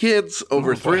Funny Kids.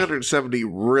 Over 370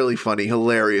 really funny,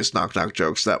 hilarious Knock Knock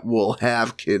jokes that will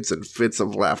have kids in fits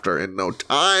of laughter in no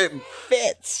time.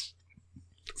 Fits.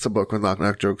 It's a book with Knock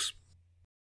Knock jokes.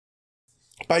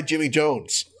 By Jimmy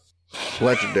Jones.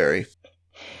 Legendary.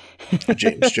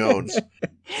 James Jones.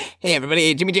 Hey,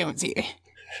 everybody. Jimmy Jones here.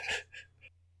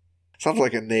 Sounds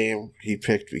like a name he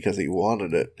picked because he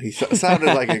wanted it. He sounded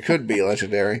like it could be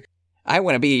legendary. I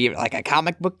want to be like a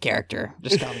comic book character.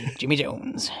 Just call me Jimmy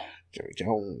Jones. Jimmy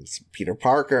Jones. Peter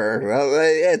Parker.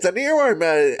 It's a new one.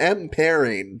 M.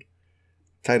 Pairing.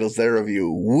 Titles their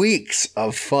review. Weeks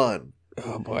of fun.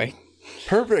 Oh, boy.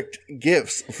 Perfect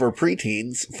gifts for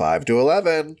preteens 5 to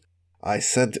 11. I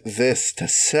sent this to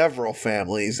several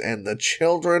families, and the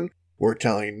children were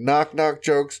telling Knock Knock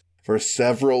jokes for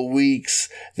several weeks.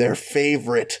 Their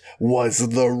favorite was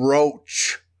the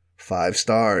roach. 5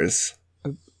 stars.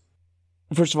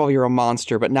 First of all, you're a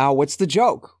monster, but now what's the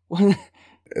joke?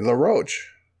 The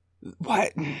roach.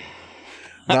 What?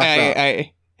 Knock.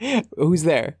 Who's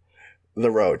there? The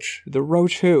roach. The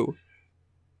roach who?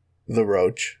 The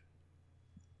roach.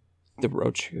 The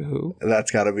roach who?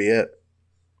 That's got to be it.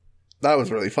 That was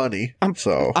really funny.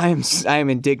 I am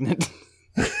indignant.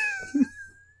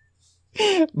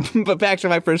 But back to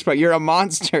my first point. You're a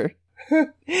monster.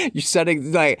 You're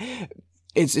setting like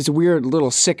it's a weird little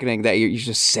sickening that you're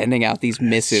just sending out these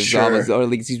missives, Sure. or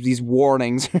these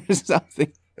warnings or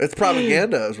something. It's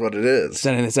propaganda is what it is.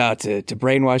 Sending this out to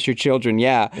brainwash your children,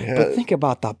 yeah. But think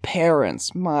about the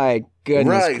parents. My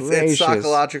goodness gracious. It's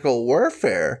psychological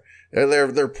warfare.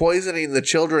 They're poisoning the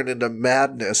children into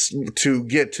madness to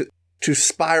get to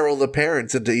spiral the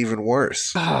parents into even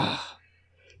worse.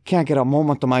 Can't get a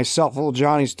moment to myself. Little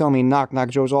Johnny's telling me knock knock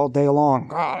jokes all day long.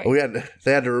 God.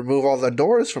 They had to remove all the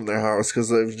doors from their house because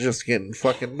they were just getting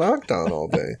fucking knocked on all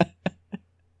day.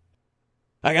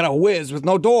 I got a whiz with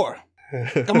no door.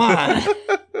 Come on.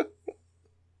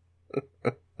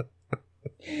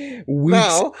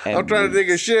 Now, I'm trying to take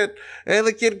a shit, and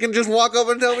the kid can just walk up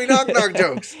and tell me knock knock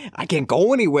jokes. I can't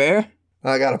go anywhere.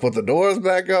 I gotta put the doors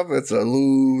back up. It's a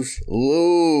lose.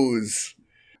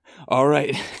 All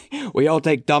right. We all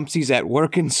take dumpsies at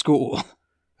work and school.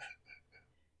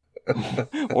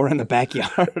 Or in the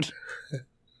backyard.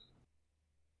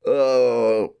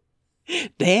 Oh.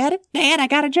 Dad, I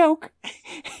got a joke.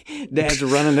 Dad's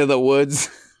running to the woods.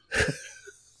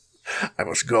 I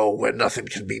must go where nothing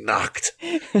can be knocked.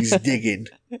 He's digging.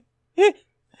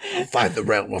 I'll find the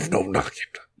realm of no knocking.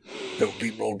 There'll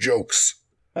be no jokes.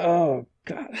 Oh,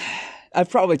 God. I've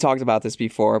probably talked about this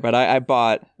before, but I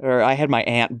had my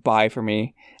aunt buy for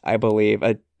me, I believe,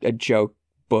 a joke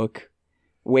book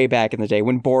way back in the day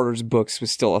when Borders books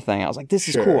was still a thing. I was like, this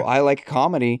is cool. I like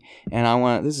comedy,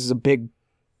 and this is a big,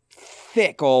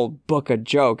 thick old book of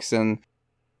jokes. And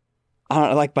I don't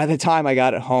know, like by the time I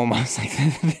got it home, I was like,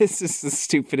 this is the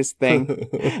stupidest thing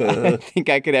I think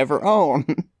I could ever own.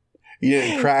 You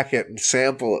didn't crack it and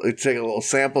take a little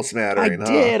sample smattering, I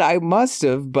did. I must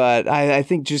have, but I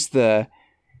think just I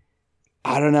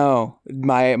don't know.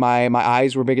 My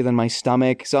eyes were bigger than my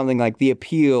stomach. Something like the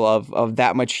appeal of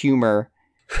that much humor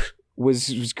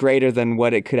was greater than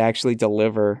what it could actually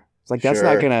deliver. It's like, that's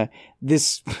not gonna,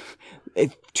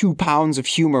 2 pounds of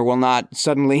humor will not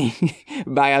suddenly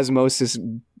by osmosis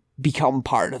become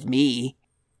part of me.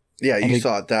 Yeah, you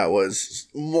thought that was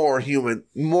more humor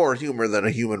than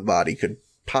a human body could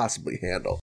possibly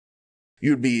handle.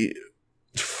 You'd be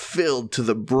filled to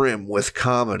the brim with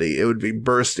comedy. It would be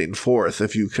bursting forth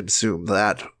if you consumed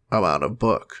that amount of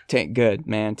book. Tain't good,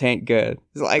 man. Tain't good.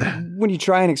 It's like when you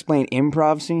try and explain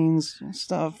improv scenes and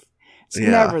stuff, it's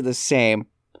never the same.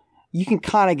 You can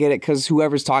kind of get it because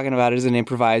whoever's talking about it is an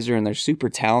improviser and they're super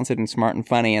talented and smart and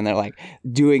funny and they're like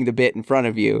doing the bit in front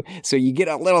of you. So you get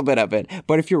a little bit of it.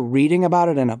 But if you're reading about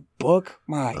it in a book,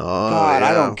 my God,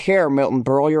 I don't care, Milton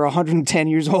Berle. You're 110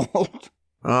 years old.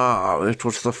 It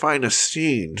was the finest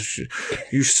scene.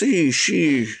 You see,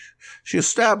 she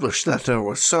established that there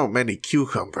were so many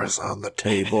cucumbers on the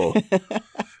table.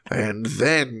 And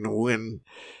then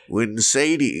when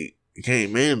Sadie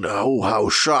came in, oh, how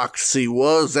shocked she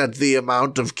was at the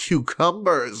amount of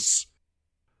cucumbers.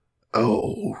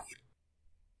 Oh,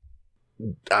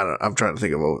 I don't know, I'm trying to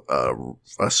think of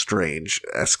a strange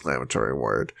exclamatory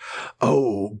word.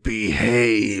 Oh,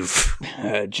 behave.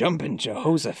 Jumpin'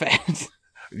 Jehoshaphat.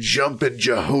 Jumpin'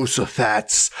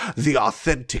 Jehoshaphat's the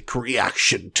authentic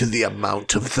reaction to the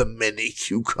amount of the many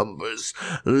cucumbers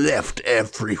left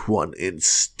everyone in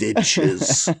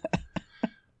stitches.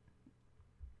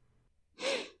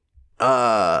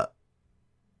 Yeah,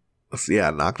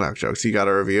 knock jokes. You got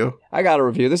a review? I got a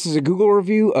review. This is a Google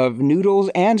review of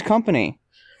Noodles and Company.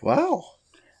 Wow.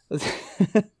 This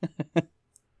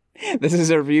is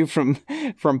a review from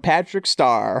Patrick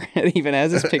Starr. It even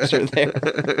has his picture there.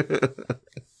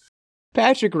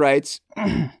 Patrick writes,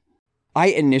 I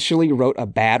initially wrote a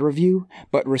bad review,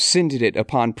 but rescinded it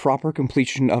upon proper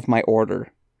completion of my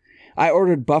order. I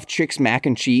ordered Buff Chicks mac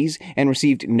and cheese and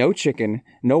received no chicken,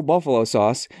 no buffalo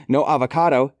sauce, no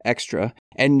avocado extra,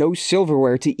 and no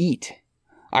silverware to eat.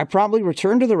 I promptly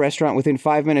returned to the restaurant within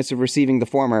 5 minutes of receiving the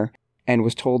former and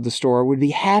was told the store would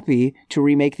be happy to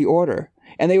remake the order,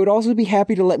 and they would also be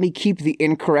happy to let me keep the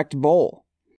incorrect bowl.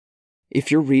 If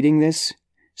you're reading this,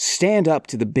 stand up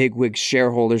to the bigwig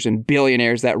shareholders and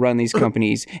billionaires that run these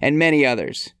companies and many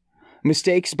others.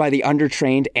 Mistakes by the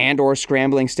undertrained and or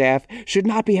scrambling staff should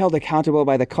not be held accountable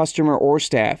by the customer or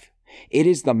staff. It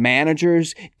is the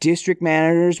managers, district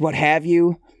managers, what have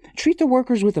you. Treat the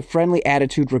workers with a friendly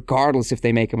attitude regardless if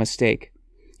they make a mistake.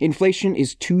 Inflation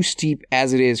is too steep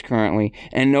as it is currently,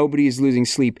 and nobody is losing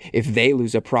sleep if they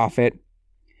lose a profit.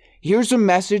 Here's a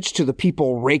message to the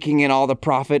people raking in all the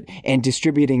profit and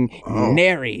distributing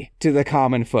nary to the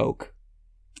common folk.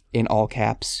 In all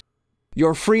caps.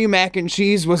 Your free mac and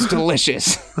cheese was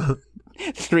delicious.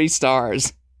 3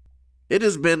 stars. It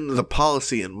has been the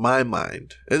policy in my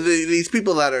mind. And these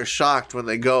people that are shocked when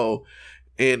they go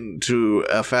into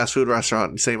a fast food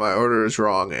restaurant and say my order is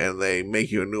wrong and they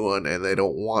make you a new one and they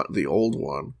don't want the old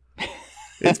one.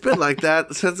 It's been like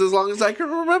that since as long as I can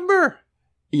remember.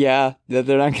 Yeah,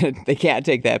 they can't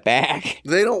take that back.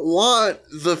 They don't want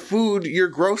the food your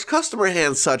gross customer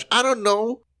hands touch. I don't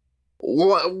know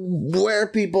where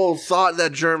people thought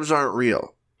that germs aren't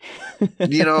real.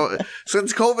 You know,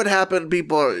 since COVID happened,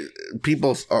 people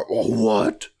are,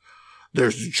 what?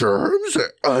 There's germs?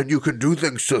 And you can do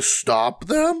things to stop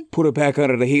them? Put it back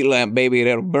under the heat lamp, baby, and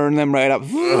it'll burn them right up.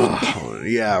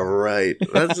 Yeah, right.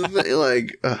 That's the thing,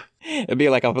 like... It'd be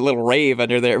like a little rave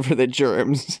under there for the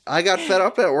germs. I got fed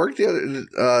up at work the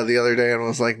other day and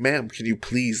was like, ma'am, can you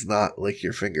please not lick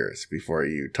your fingers before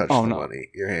you touch the money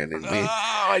you're handing me?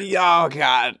 Oh,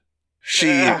 God.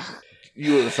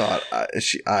 You would have thought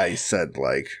I said,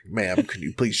 like, ma'am, can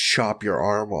you please chop your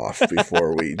arm off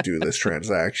before we do this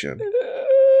transaction?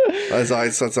 As I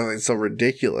said something so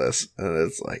ridiculous. And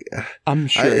it's like... I'm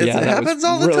sure, it happens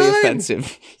all the time. Really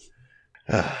offensive.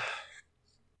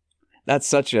 That's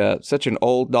such an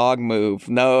old dog move.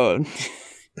 No,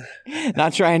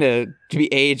 not trying to be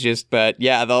ageist, but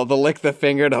yeah, they'll lick the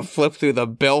finger to flip through the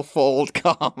billfold.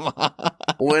 Come on.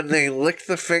 When they lick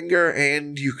the finger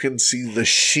and you can see the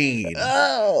sheen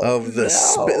of the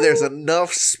spit. There's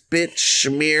enough spit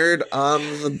smeared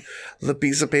on the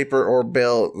piece of paper or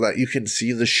bill that you can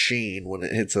see the sheen when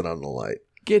it hits it on the light.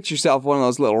 Get yourself one of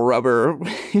those little rubber,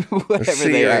 whatever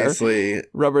they are,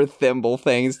 rubber thimble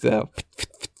things to...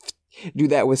 Do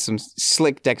that with some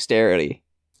slick dexterity.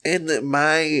 In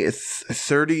my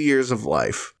 30 years of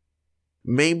life,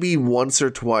 maybe once or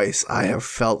twice I have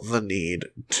felt the need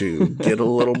to get a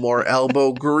little more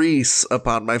elbow grease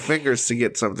upon my fingers to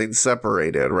get something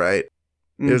separated, right?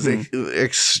 There's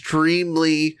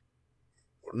extremely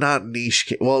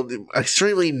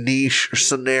extremely niche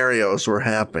scenarios were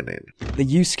happening. The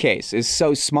use case is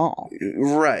so small.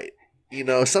 Right. You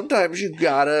know, sometimes you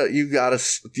gotta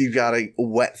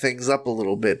wet things up a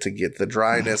little bit to get the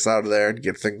dryness out of there and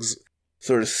get things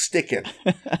sort of sticking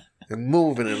and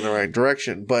moving in the right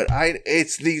direction. But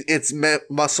it's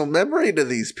muscle memory to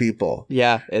these people.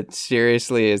 Yeah, it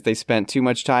seriously is. They spent too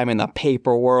much time in the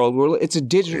paper world. It's a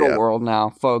digital world now,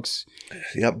 folks.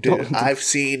 Yep,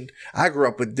 I grew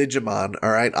up with Digimon,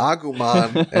 all right?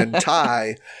 Agumon and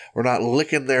Tai were not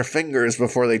licking their fingers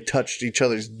before they touched each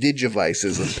other's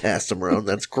digivices and passed them around.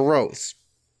 That's gross.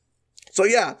 So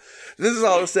yeah, this is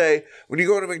all to say, when you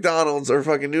go to McDonald's or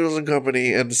fucking Noodles and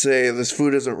Company and say this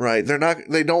food isn't right,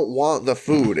 they don't want the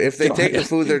food. If they take the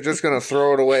food, they're just going to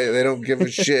throw it away. They don't give a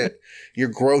shit. Your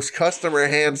gross customer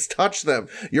hands touch them.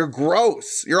 You're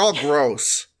gross. You're all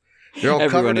gross. You're all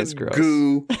covered in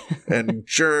goo and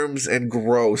germs and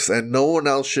gross, and no one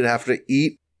else should have to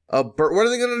eat a burger. What are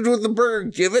they going to do with the burger?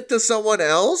 Give it to someone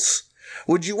else?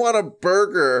 Would you want a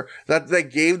burger that they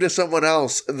gave to someone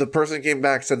else? The person came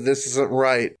back and said, this isn't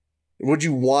right. Would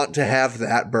you want to have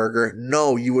that burger?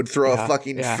 No, you would throw a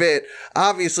fucking fit,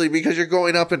 obviously, because you're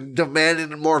going up and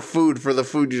demanding more food for the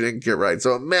food you didn't get right.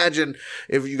 So imagine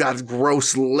if you got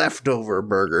gross leftover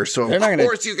burger. So of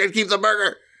course you can keep the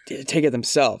burger. Take it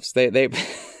themselves. They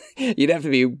you'd have to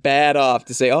be bad off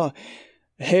to say, "Oh,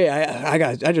 hey,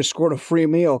 I just scored a free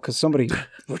meal because somebody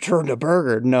returned a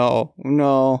burger."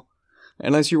 No.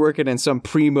 Unless you're working in some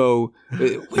primo,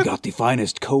 we got the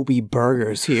finest Kobe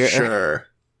burgers here. Sure.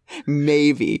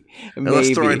 Maybe.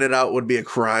 Unless throwing it out would be a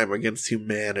crime against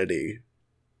humanity.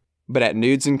 But at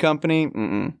Nudes and Company,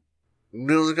 mm-mm.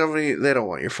 Noodles and Company, they don't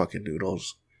want your fucking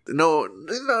noodles. No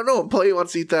employee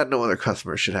wants to eat that. No other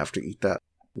customer should have to eat that.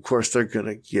 Of course, they're going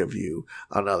to give you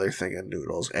another thing of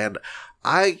noodles. And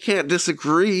I can't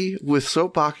disagree with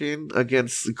soapboxing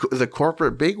against the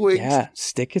corporate bigwigs. Yeah,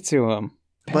 stick it to them.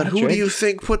 But who do you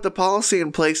think put the policy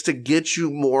in place to get you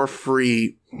more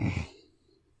free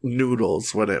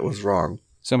noodles when it was wrong?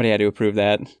 Somebody had to approve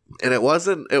that. And it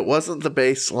wasn't the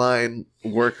baseline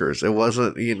workers. It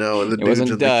wasn't, the dudes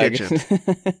in Doug. the kitchen.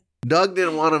 Doug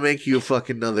didn't want to make you a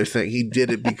fucking another thing. He did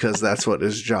it because that's what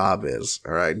his job is.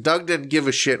 All right. Doug didn't give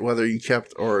a shit whether you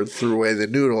kept or threw away the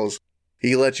noodles.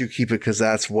 He let you keep it because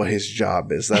that's what his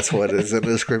job is. That's what is in the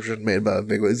description made by the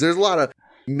bigwigs. There's a lot of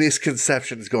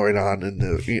misconceptions going on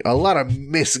in a lot of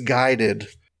misguided,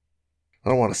 I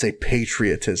don't want to say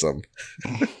patriotism.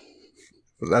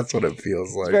 That's what it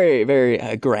feels like. It's very, very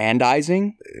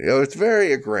aggrandizing. It's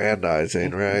very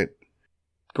aggrandizing, right?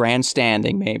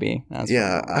 Grandstanding, maybe. That's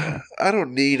I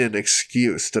don't need an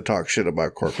excuse to talk shit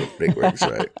about corporate bigwigs,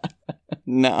 right?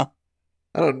 No.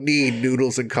 I don't need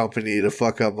Noodles and Company to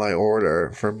fuck up my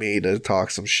order for me to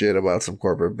talk some shit about some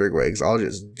corporate bigwigs. I'll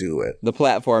just do it. The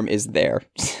platform is there.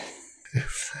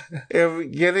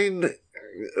 If getting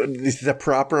the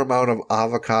proper amount of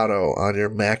avocado on your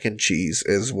mac and cheese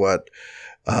is what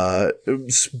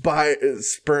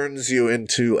spurns you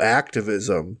into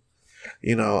activism,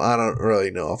 I don't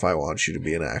really know if I want you to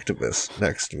be an activist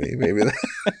next to me.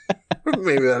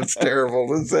 Maybe that's terrible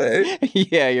to say.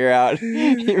 Yeah, you're out.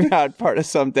 You're out part of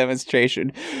some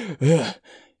demonstration.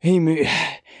 Hey, man,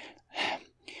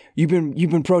 you've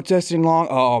been protesting long?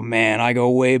 Oh man, I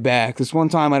go way back. This one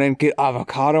time I didn't get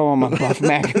avocado on my buff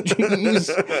mac and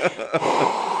cheese.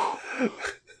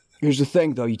 Here's the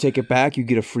thing, though. You take it back, you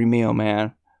get a free meal,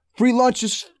 man. Free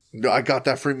lunches. I got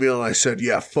that free meal and I said,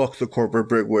 yeah, fuck the corporate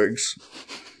bigwigs.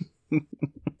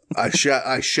 I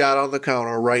shot on the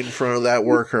counter right in front of that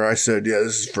worker. I said, yeah,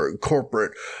 this is for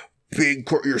corporate.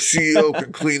 Your CEO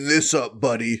can clean this up,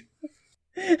 buddy.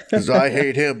 Because I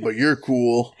hate him, but you're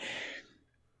cool.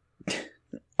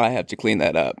 I have to clean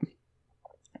that up.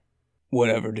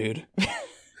 Whatever, dude.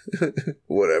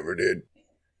 Whatever, dude.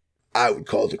 I would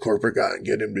call the corporate guy and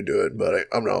get him to do it, but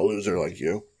I'm not a loser like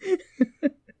you.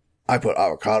 I put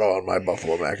avocado on my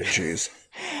buffalo mac and cheese.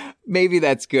 Maybe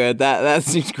that's good. That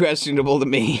seems questionable to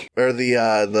me. Or the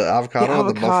avocado on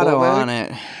the buffalo mac? On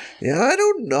it. Yeah, I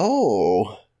don't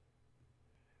know.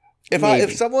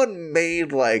 If someone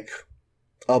made like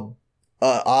a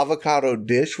avocado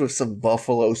dish with some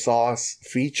buffalo sauce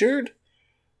featured,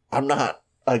 I'm not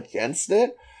against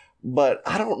it. But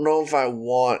I don't know if I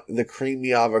want the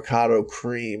creamy avocado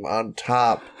cream on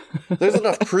top. There's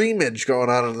enough creamage going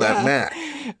on in that mac.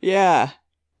 Yeah.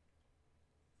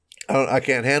 I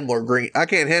can't handle more green. I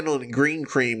can't handle any green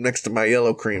cream next to my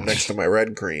yellow cream next to my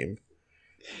red cream.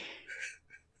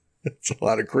 It's a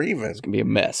lot of creaming. It's going to be a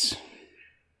mess.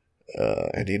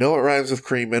 And you know what rhymes with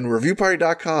creaming?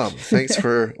 ReviewParty.com. Thanks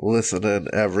for listening,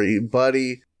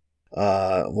 everybody.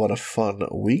 What a fun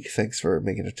week. Thanks for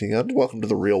making it to the end. Welcome to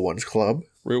the Real Ones Club.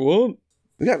 Real One.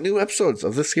 We got new episodes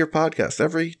of this here podcast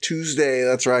every Tuesday.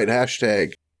 That's right.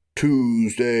 Hashtag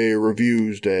Tuesday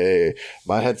Reviews Day.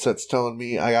 My headset's telling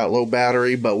me I got low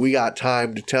battery, but we got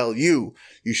time to tell you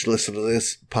should listen to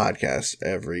this podcast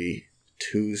every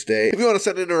Tuesday. If you want to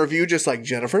send in a review just like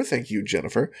Jennifer, thank you,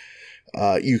 Jennifer.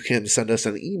 You can send us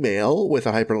an email with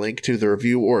a hyperlink to the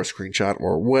review or a screenshot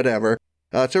or whatever.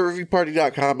 To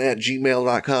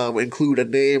reviewparty.com@gmail.com. Include a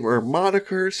name or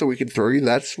moniker so we can throw you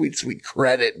that sweet, sweet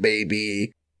credit,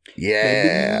 baby.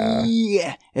 Yeah.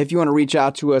 Yeah. If you want to reach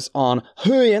out to us on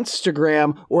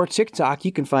Instagram or TikTok,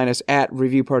 you can find us at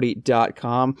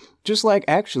reviewparty.com, just like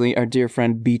actually our dear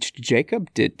friend Beached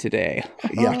Jacob did today.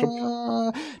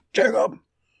 Yeah. Jacob.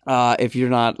 If you're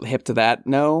not hip to that,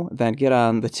 then get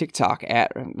on the TikTok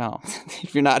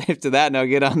if you're not hip to that,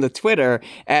 get on the Twitter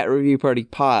at Review Party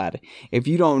Pod. If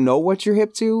you don't know what you're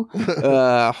hip to,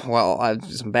 well, I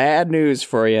have some bad news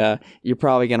for you. You're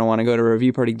probably going to want to go to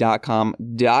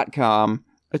reviewparty.com.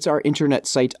 It's our internet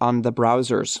site on the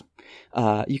browsers.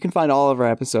 You can find all of our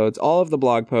episodes, all of the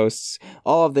blog posts,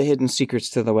 all of the hidden secrets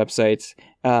to the website,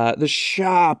 the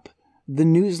shop, the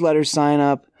newsletter sign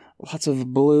up, lots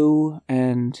of blue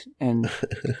and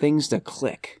things to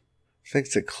click. Things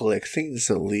to click, things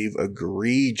to leave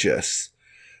egregious,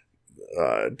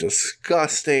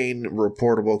 disgusting,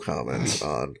 reportable comments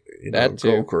on. That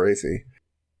too. Go crazy.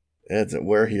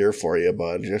 We're here for you,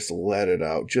 bud. Just let it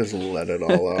out. Just let it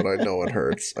all out. I know it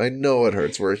hurts.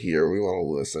 We're here. We want to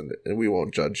listen, and we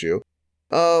won't judge you.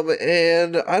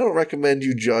 And I don't recommend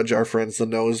you judge our friends the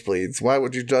Nosebleeds. Why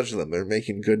would you judge them? They're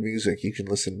making good music you can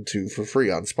listen to for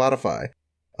free on Spotify.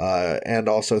 And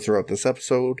also throughout this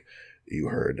episode, you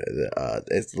heard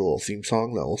it's the little theme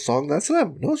song, the little song. That's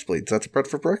them, Nosebleeds. That's Bread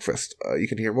for Breakfast. You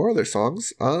can hear more of their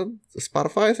songs on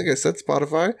Spotify. I think I said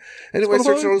Spotify. Anyway, Spotify.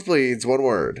 search Nosebleeds, one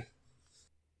word.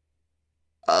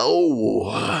 Oh,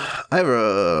 I have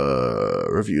a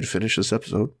review to finish this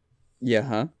episode. Yeah,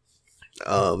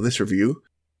 huh? This review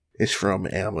is from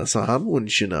Amazon,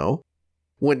 wouldn't you know?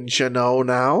 Wouldn't you know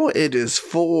now? It is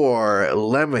 4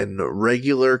 lemon,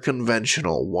 regular,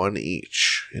 conventional, 1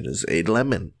 each. It is a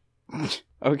lemon.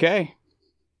 Okay.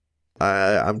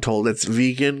 I'm told it's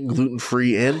vegan,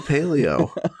 gluten-free, and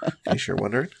paleo. In case you're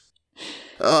wondering.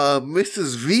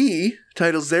 Mrs. V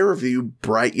titles their review,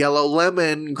 Bright Yellow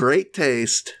Lemon, great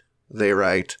taste. They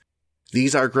write,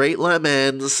 these are great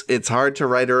lemons. It's hard to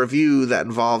write a review that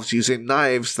involves using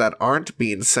knives that aren't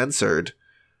being censored.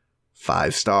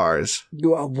 5 stars.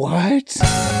 What?